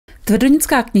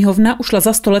Tvrdonická knihovna ušla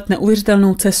za 100 let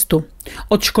neuvěřitelnou cestu.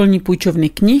 Od školní půjčovny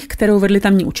knih, kterou vedli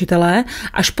tamní učitelé,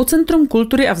 až po Centrum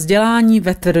kultury a vzdělání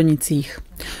ve Tvrdonicích.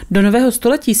 Do nového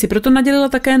století si proto nadělila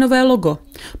také nové logo.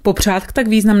 Popřát k tak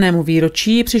významnému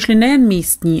výročí přišli nejen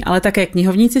místní, ale také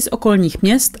knihovníci z okolních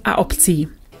měst a obcí.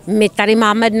 My tady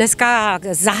máme dneska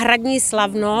zahradní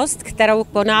slavnost, kterou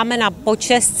konáme na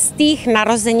počest z těch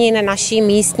narozenin naší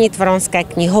místní Tvrdoňské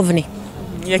knihovny.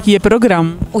 Jaký je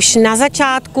program? Už na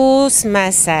začátku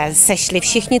jsme se sešli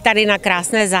všichni tady na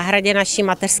krásné zahradě naší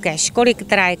mateřské školy,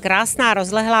 která je krásná,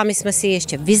 rozlehlá. My jsme si ji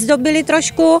ještě vyzdobili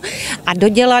trošku a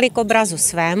dodělali k obrazu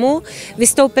svému.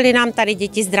 Vystoupili nám tady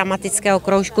děti z dramatického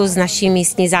kroužku z naší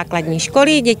místní základní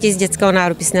školy, děti z dětského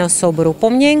národopisného souboru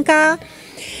Pomněnka.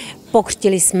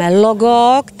 Pokřtili jsme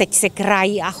logo, teď se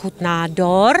krají a chutná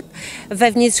dort.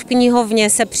 Vevnitř v knihovně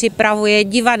se připravuje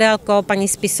divadelko paní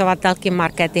spisovatelky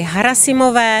Markéty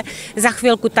Harasimové. Za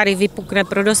chvilku tady vypukne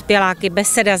pro dospěláky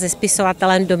beseda se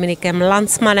spisovatelem Dominikem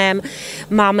Landsmanem.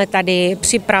 Máme tady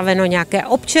připraveno nějaké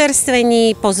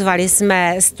občerstvení, pozvali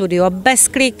jsme studio Bez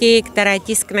kliky, které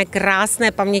tiskne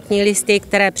krásné pamětní listy,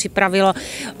 které připravilo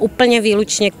úplně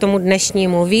výlučně k tomu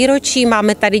dnešnímu výročí.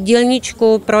 Máme tady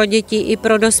dílničku pro děti i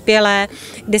pro dospělé,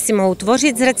 kde si mohou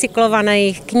tvořit z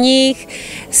recyklovaných knih,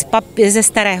 ze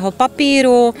starého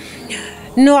papíru.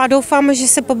 No a doufám, že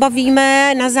se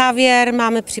pobavíme. Na závěr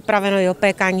máme připraveno i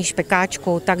opékání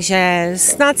špekáčku, takže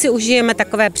snad si užijeme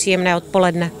takové příjemné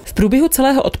odpoledne. V průběhu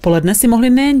celého odpoledne si mohli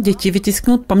nejen děti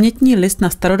vytisknout pamětní list na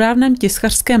starodávném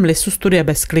tiskařském listu studia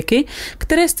Bez kliky,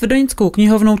 které s Tvrdonickou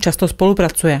knihovnou často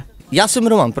spolupracuje. Já jsem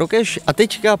Roman Prokeš a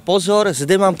teďka pozor,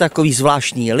 zde mám takový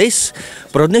zvláštní list.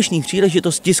 Pro dnešní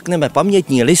příležitost tiskneme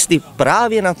pamětní listy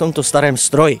právě na tomto starém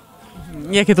stroji.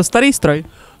 Jak je to starý stroj?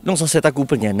 No zase tak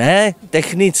úplně ne,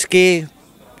 technicky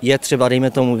je třeba,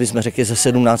 dejme tomu, bychom řekli ze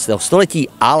 17. století,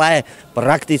 ale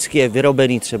prakticky je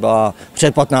vyrobený třeba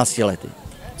před 15 lety.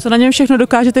 Co na něm všechno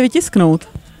dokážete vytisknout?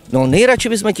 No nejradši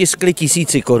bychom tiskli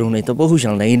 1000 koruny, to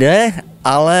bohužel nejde,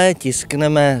 ale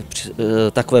tiskneme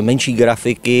takové menší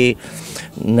grafiky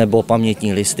nebo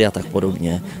pamětní listy a tak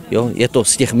podobně. Jo, je to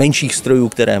z těch menších strojů,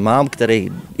 které mám, které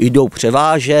jdou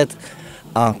převážet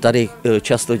a tady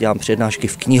často dělám přednášky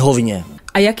v knihovně.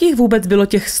 A jakých vůbec bylo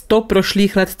těch 100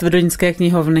 prošlých let Tvrdonické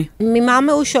knihovny? My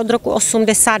máme už od roku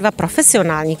 82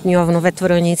 profesionální knihovnu ve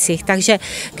Tvrdonicích, takže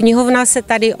knihovna se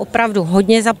tady opravdu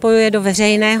hodně zapojuje do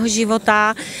veřejného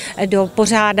života, do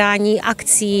pořádání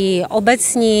akcí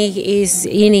obecních i z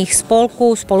jiných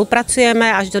spolků.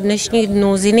 Spolupracujeme až do dnešních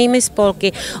dnů s jinými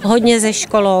spolky, hodně se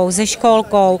školou, se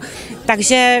školkou.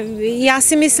 Takže já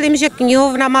si myslím, že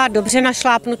knihovna má dobře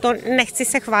našlápnuto. Nechci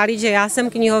se chválit, že já jsem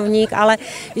knihovník, ale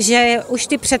že už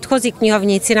ty předchozí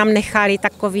knihovníci nám nechali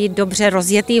takový dobře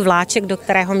rozjetý vláček, do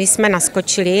kterého my jsme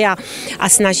naskočili a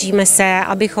snažíme se,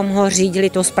 abychom ho řídili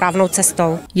tou správnou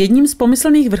cestou. Jedním z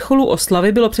pomyslných vrcholů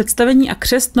oslavy bylo představení a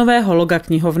křest nového loga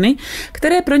knihovny,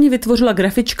 které pro ní vytvořila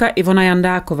grafička Ivona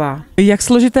Jandáková. Jak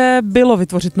složité bylo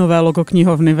vytvořit nové logo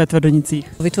knihovny ve Tvrdonicích?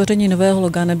 Vytvoření nového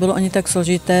loga nebylo ani tak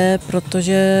složité,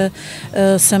 protože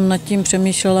jsem nad tím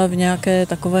přemýšlela v nějaké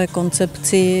takové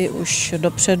koncepci už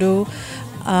dopředu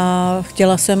a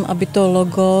chtěla jsem, aby to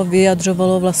logo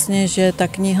vyjadřovalo vlastně, že ta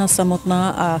kniha samotná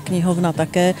a knihovna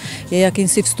také je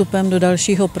jakýmsi vstupem do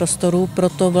dalšího prostoru,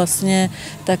 proto vlastně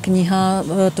ta kniha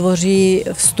tvoří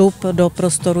vstup do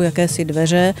prostoru, jakési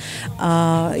dveře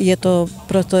a je to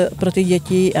pro ty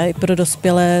děti a i pro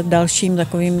dospělé dalším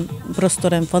takovým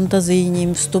prostorem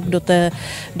fantazijním, vstup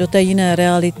do té jiné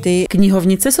reality.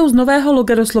 Knihovnice jsou z nového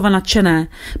loga doslova nadšené.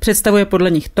 Představuje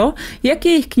podle nich to, jak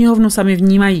jejich knihovnu sami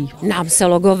vnímají. Nám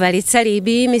se logo velice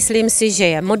líbí, myslím si, že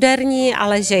je moderní,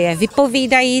 ale že je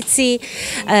vypovídající.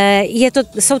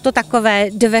 Jsou to takové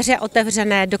dveře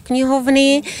otevřené do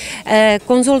knihovny.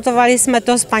 Konzultovali jsme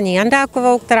to s paní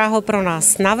Jandákovou, která ho pro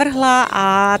nás navrhla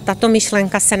a tato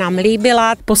myšlenka se nám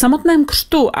líbila. Po samotném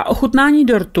křtu a ochutnání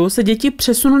dortu se děti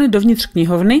přesunuli dovnitř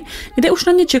knihovny, kde už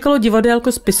na ně čekalo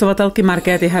divadelko spisovatelky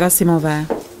Markéty Harasimové.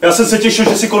 Já jsem se těšil,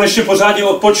 že si konečně pořádně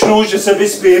odpočnu, že se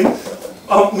vyspím.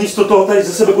 A místo toho tady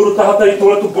ze sebe budu tahat tady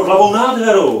tuhletu bodlavou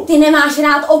nádheru. Ty nemáš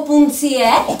rád opuncie?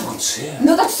 Opuncie?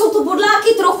 No tak jsou to bodláky,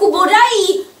 trochu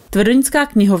bodají. Tvrdonická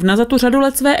knihovna za tu řadu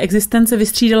let své existence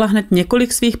vystřídala hned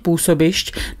několik svých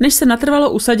působišť, než se natrvalo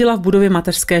usadila v budově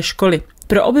mateřské školy.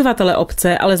 Pro obyvatele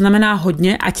obce ale znamená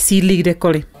hodně, ať sídlí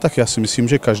kdekoliv. Tak já si myslím,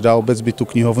 že každá obec by tu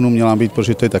knihovnu měla být,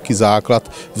 protože to je taky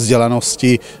základ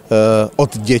vzdělanosti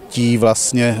od dětí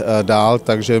vlastně dál,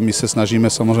 takže my se snažíme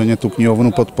samozřejmě tu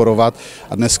knihovnu podporovat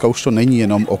a dneska už to není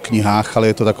jenom o knihách, ale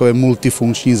je to takové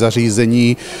multifunkční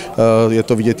zařízení, je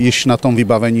to vidět již na tom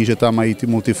vybavení, že tam mají ty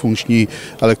multifunkční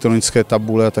elektronické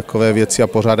tabule a takové věci a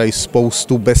pořádají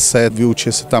spoustu besed,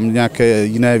 vyučuje se tam nějaké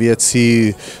jiné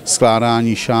věci,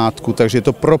 skládání šátku, takže je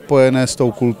to propojené s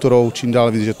tou kulturou, čím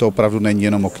dál víc, že to opravdu není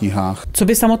jenom o knihách. Co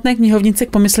by samotné knihovnice k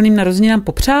pomyslným narozeninám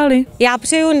popřáli? Já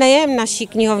přeju nejen naší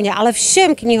knihovně, ale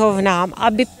všem knihovnám,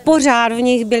 aby pořád v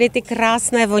nich byly ty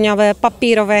krásné voňavé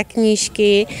papírové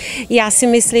knížky. Já si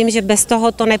myslím, že bez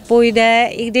toho to nepůjde,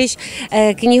 i když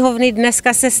knihovny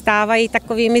dneska se stávají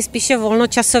takovými spíše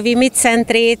volnočasovými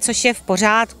centry, což je v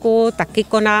pořádku,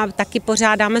 taky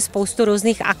pořádáme spoustu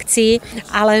různých akcí,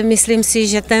 ale myslím si,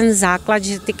 že ten základ,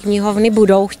 že ty knihovny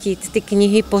budou chtít ty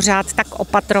knihy pořád tak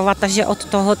opatrovat a že od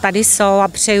toho tady jsou a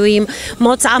přeju jim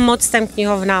moc a moc těm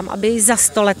knihovnám, aby za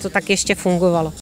 100 let to tak ještě fungovalo.